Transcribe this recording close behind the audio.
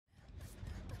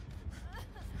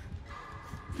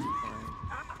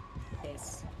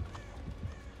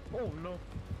Oh no.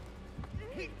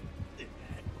 Is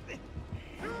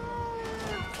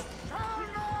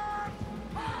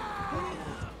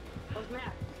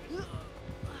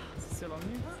it still on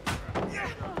you?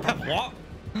 What?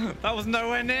 That was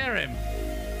nowhere near him.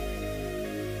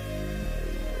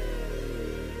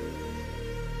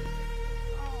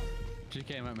 She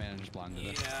came at me and just blinded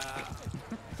it. Yeah.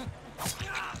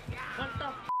 What the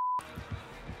f?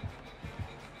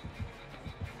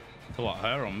 So what,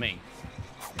 her or me?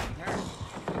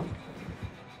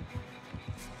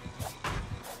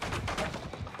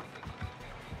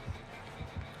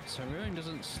 So ruin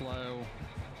doesn't slow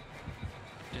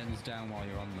gens down while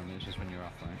you're on them, it's just when you're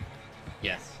off, right?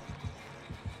 Yes.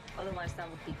 Otherwise, that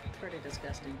would be pretty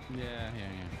disgusting. Yeah.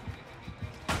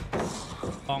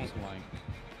 Bonk. It's like...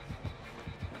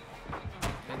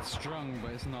 It's strong,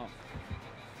 but it's not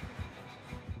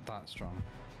that strong.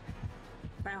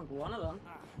 Found one of them.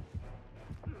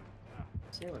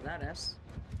 See what that is.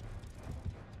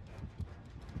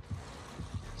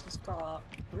 It's got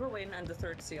ruin and the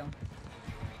third seal.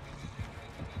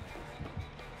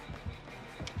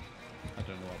 I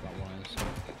don't know what that one is.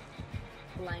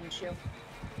 Blind shield.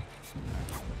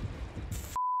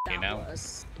 You know.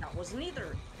 That was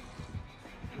neither.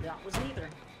 That was neither.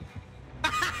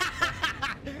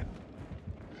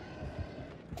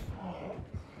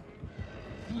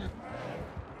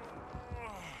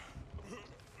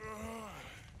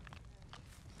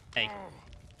 Hey.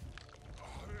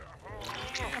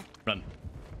 Run.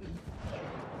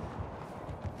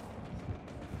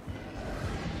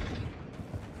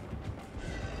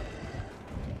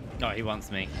 Oh, he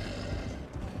wants me.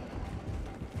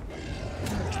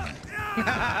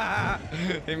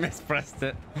 He mispressed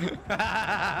it.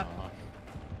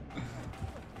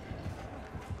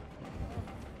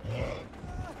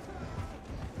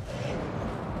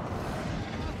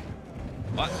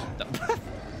 What?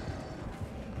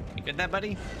 You good there,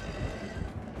 buddy?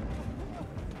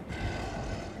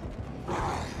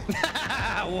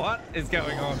 What is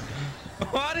going on?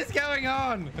 What is going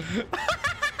on?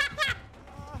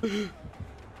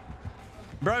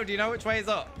 Bro, do you know which way is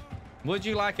up? Would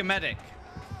you like a medic?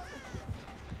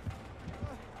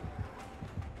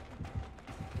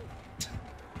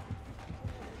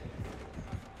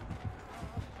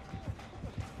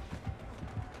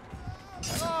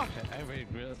 I have a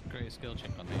great skill check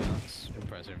on here. That's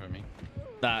impressive for me.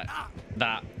 That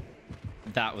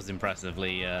was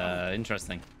impressively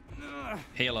interesting.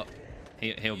 Heal up.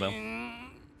 Heal Bill.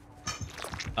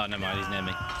 Oh, never mind. He's near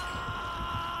me.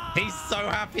 He's so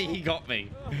happy he got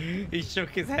me. He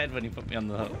shook his head when he put me on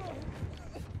the hook.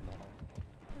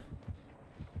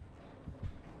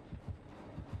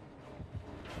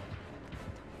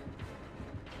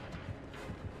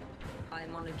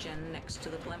 I'm on a gen next to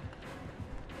the blimp.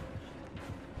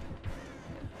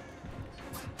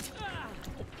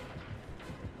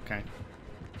 Okay.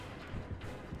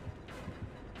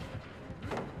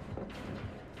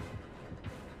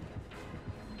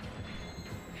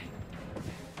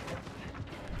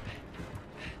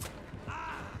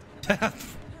 I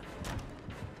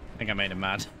think I made him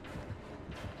mad.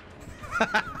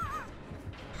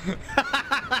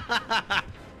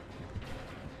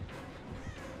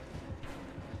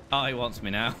 Oh, he wants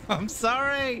me now. I'm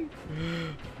sorry.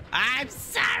 I'm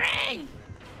sorry.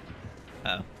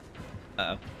 Uh-oh.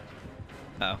 Uh-oh.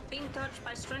 Uh-oh. Being touched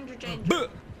by stranger danger.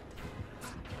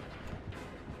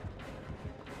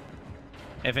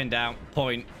 If in doubt,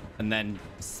 point and then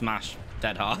smash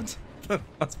dead hard.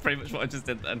 That's pretty much what I just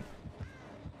did then.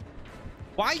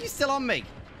 Why are you still on me?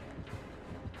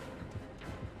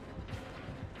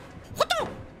 What the?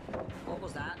 What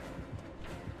was that?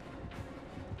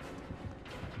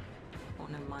 Oh,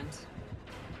 never mind.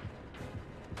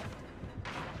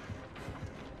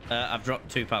 I've dropped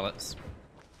 2 pallets.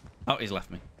 Oh, he's left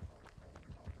me.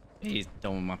 He's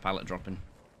done with my pallet dropping.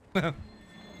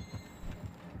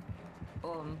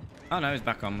 Oh no, he's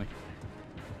back on me.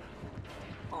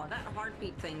 Oh, that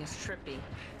heartbeat thing is trippy.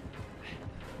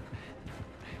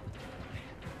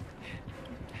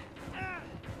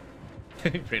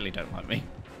 You really don't like me.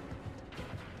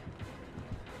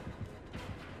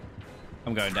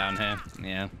 I'm going down here.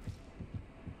 Yeah.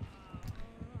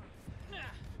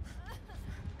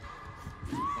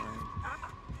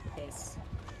 Yes.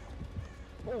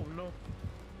 Oh no.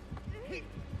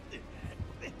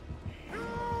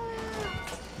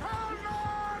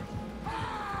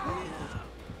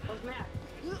 What's that?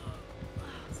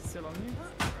 Is it still on you?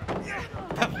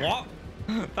 What?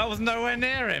 That was nowhere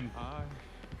near him. Hi.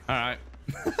 All right.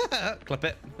 Clip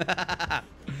it.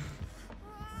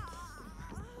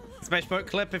 Space boat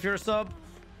clip if you're a sub.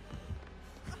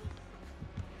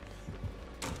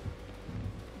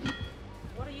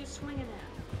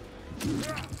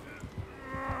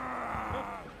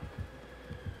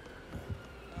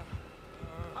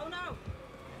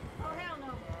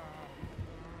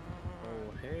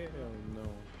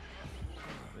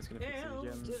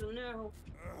 weekend. Didn't know.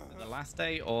 The last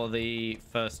day or the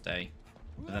first day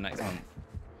for the next month?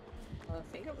 Well, I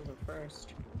think it was the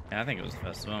first. Yeah, I think it was the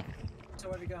first as well. So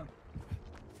where have you gone?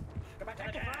 Go back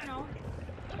to the car. No.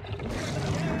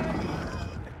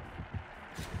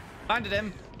 Blinded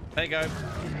him. There you go.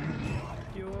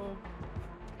 You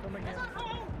come again.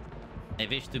 I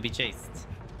wish to be chased.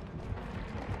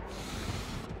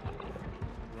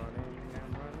 Running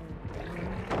and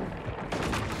running.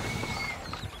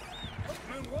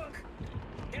 Moonwalk!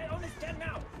 Get on this den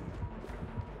now!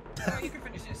 Oh, you can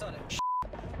finish it, son.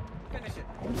 Finish it.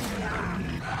 You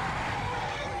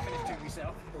finished it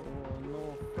yourself. Oh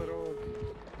no, petrol.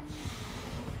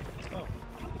 Oh,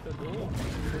 the door.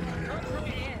 Don't look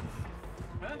at it.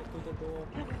 Huh? To the door.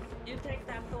 You take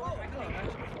that door. I take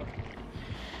it.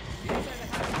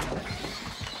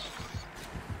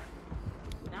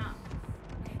 Nah.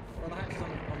 Well, the hatch is on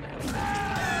the hill.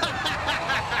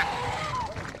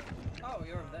 Oh,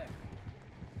 you're over there.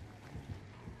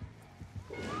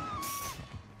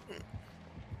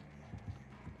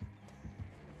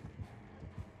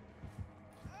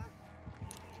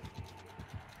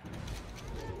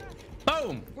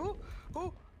 Boom! Oh,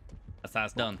 oh, That's how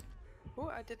it's done. oh,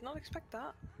 I did not expect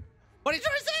that. What are you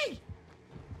trying to say?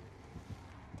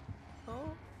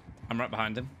 Oh, I'm right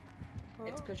behind him. oh,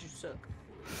 It's because you suck.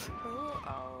 oh,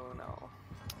 oh no.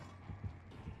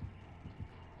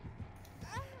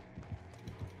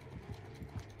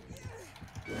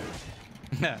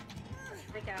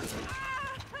 Break out.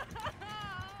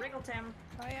 Wriggle, Tim.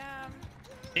 I am.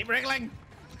 Keep wriggling.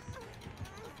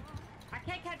 I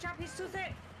can't catch up. He's too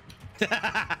thick.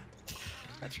 I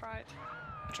I tried.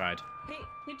 tried.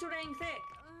 He too dang thick.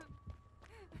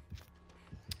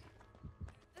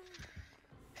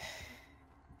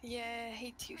 Yeah,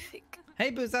 he too thick.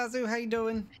 Hey Buzazu, how you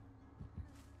doing?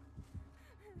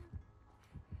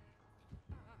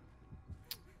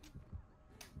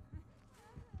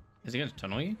 Is he gonna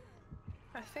tunnel you?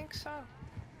 I think so.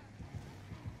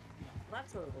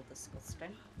 That's a little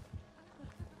disgusting.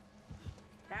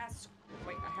 That's.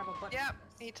 Wait, I have a button. Yep, for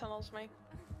this. he tunnels me.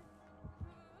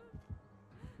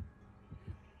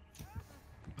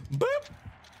 Boop!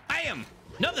 I am!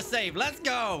 Another save, let's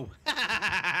go!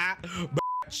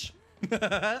 Bitch!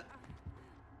 Yeah,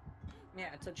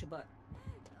 I touch your butt.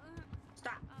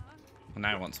 Stop.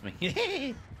 Now it wants me.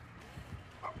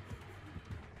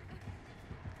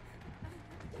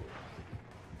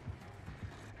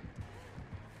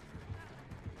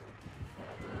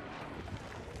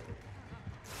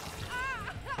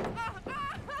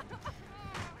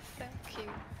 Thank you.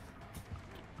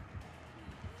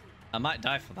 I might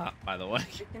die for that, by the way.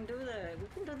 We can do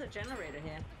the generator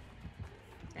here.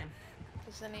 Tim.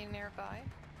 Is any nearby?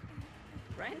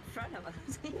 Right in front of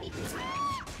us.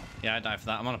 Yeah, I die for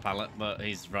that. I'm on a pallet, but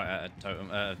he's right at a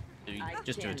totem.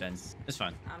 Just do a 10. can't. It's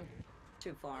fine. I'm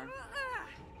too far.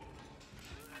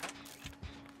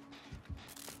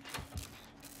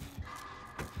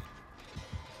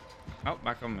 Oh,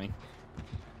 back on me.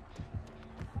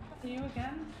 You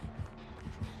again?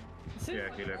 It seems Yeah,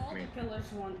 like he left all me. the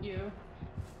killers want you.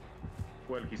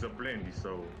 Well, he's a blendy,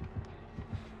 so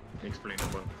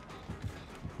explainable.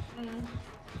 Mm.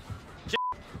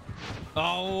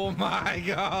 Oh my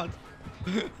god!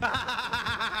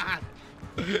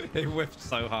 He whiffed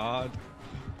so hard.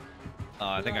 Oh,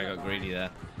 I think I got greedy there.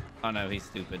 Oh no, he's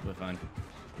stupid. We're fine.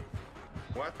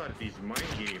 What are these mind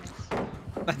games?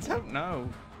 I don't know.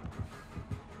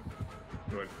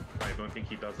 Well, I don't think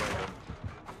he does either.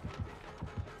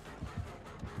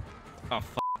 Oh,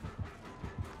 f.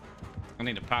 I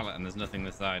need a pallet and there's nothing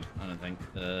this side. I don't think.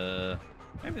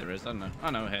 Maybe there is. I don't know. Oh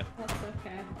no, we're here. That's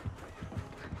okay.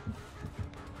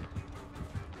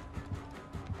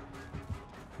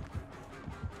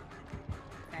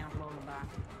 Found lullaby.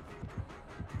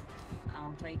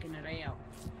 I'm taking it out.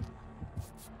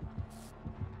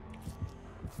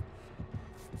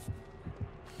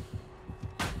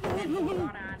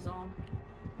 Got eyes on.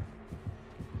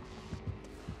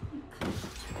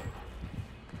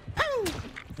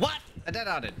 What? A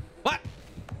dead-hearted. What?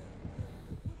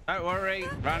 Don't worry.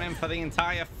 Running for the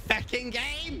entire fucking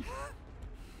game.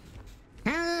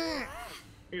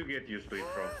 You get used to it,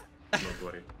 bro. Don't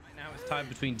worry. Now it's tied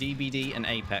between DBD and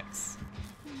Apex.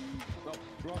 Go,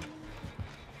 run.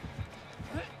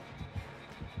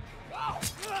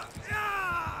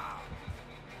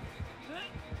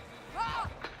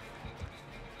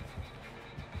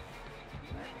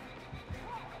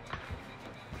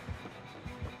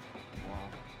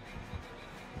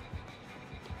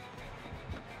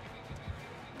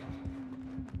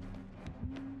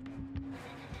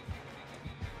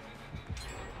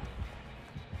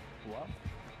 What?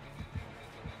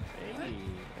 Hey.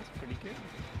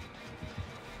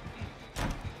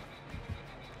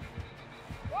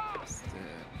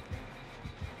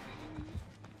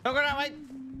 Don't go that way.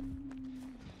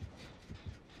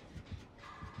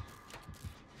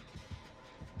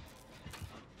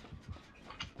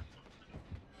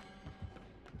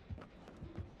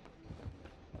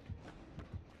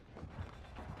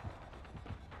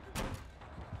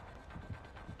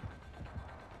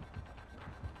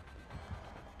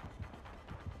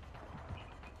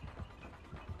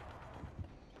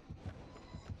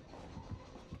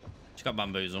 She's got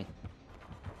bamboozle.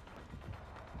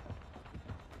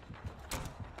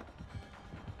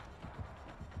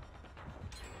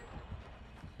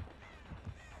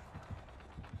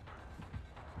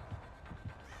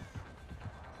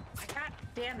 God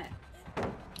damn it.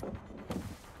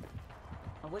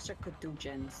 I wish I could do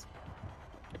gens.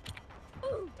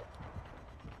 Ooh.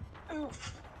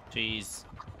 Oof. Jeez.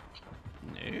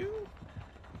 No.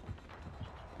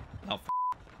 Oh,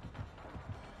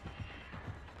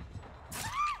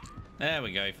 there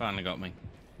we go. He finally got me.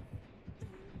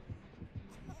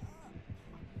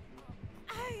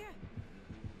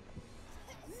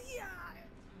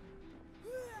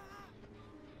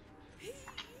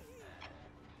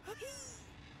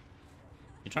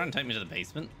 You trying to take me to the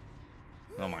basement?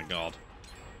 Oh my god.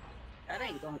 That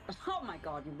ain't going. Oh my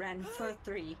god, you ran for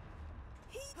 3.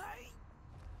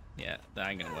 Yeah, that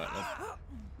ain't gonna work, love.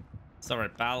 Sorry,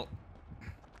 pal.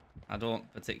 I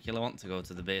don't particularly want to go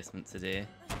to the basement today.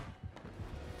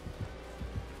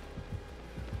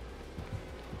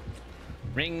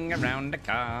 Ring around the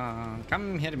car.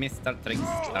 Come here, Mr.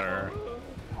 Trickster.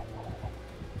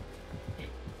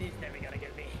 He's never gonna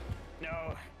get me.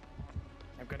 No.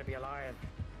 I'm gonna be alive.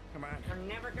 Come on. You're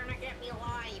never gonna get me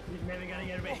alive. He's never gonna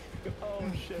get me. Oh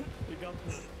shit. You got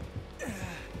me. Never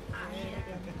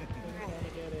gonna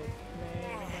get it.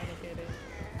 Never gonna get it.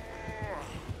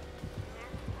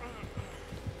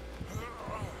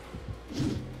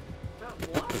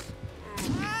 What?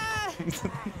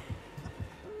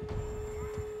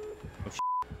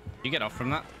 You get off from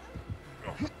that?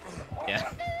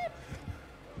 Yeah.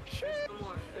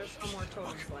 There's some more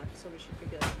totems left, so we should be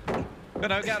good.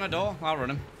 Good, I'll get on the door. I'll run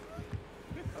him.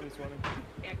 I'm just running.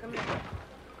 Yeah, come here.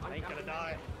 I ain't gonna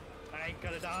die. I ain't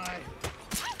gonna die.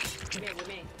 Come here with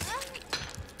me.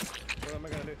 What am I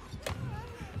gonna do?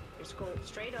 Just go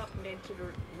straight up and then to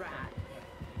the right.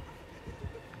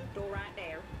 Door right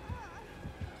there.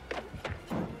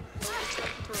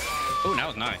 Oh, that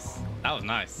was nice. That was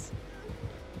nice.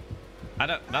 I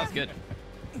don't. That was good.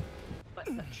 But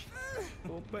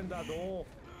Open that door.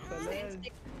 stand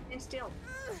still.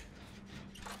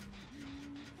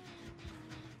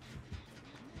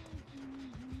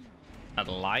 I'd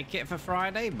like it for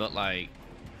Friday, but like,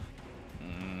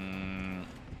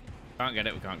 can't get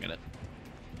it. We can't get it.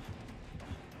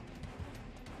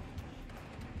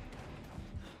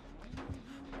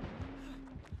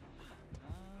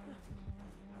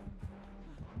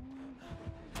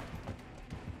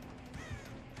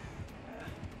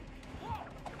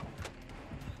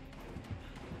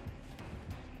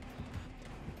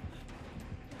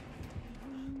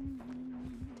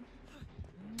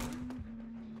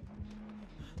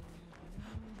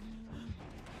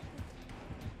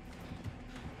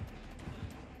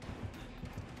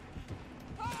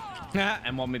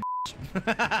 And want me,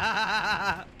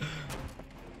 bitch.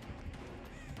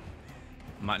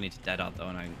 Might need to dead out though,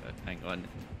 and I ain't got anything.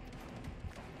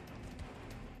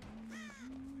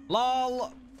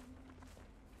 LOL.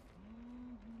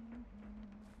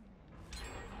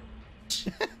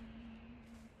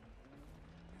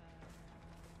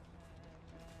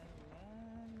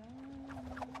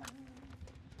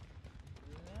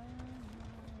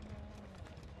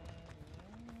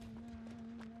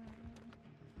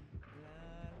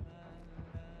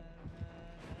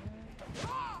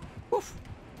 Oof.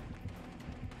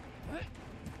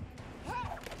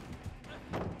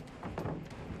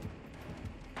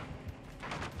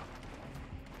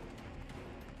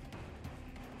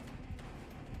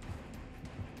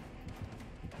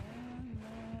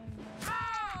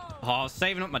 Oh, I was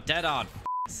saving up my dead hard.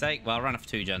 Sake. Well, I ran off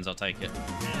 2 gens. I'll take it.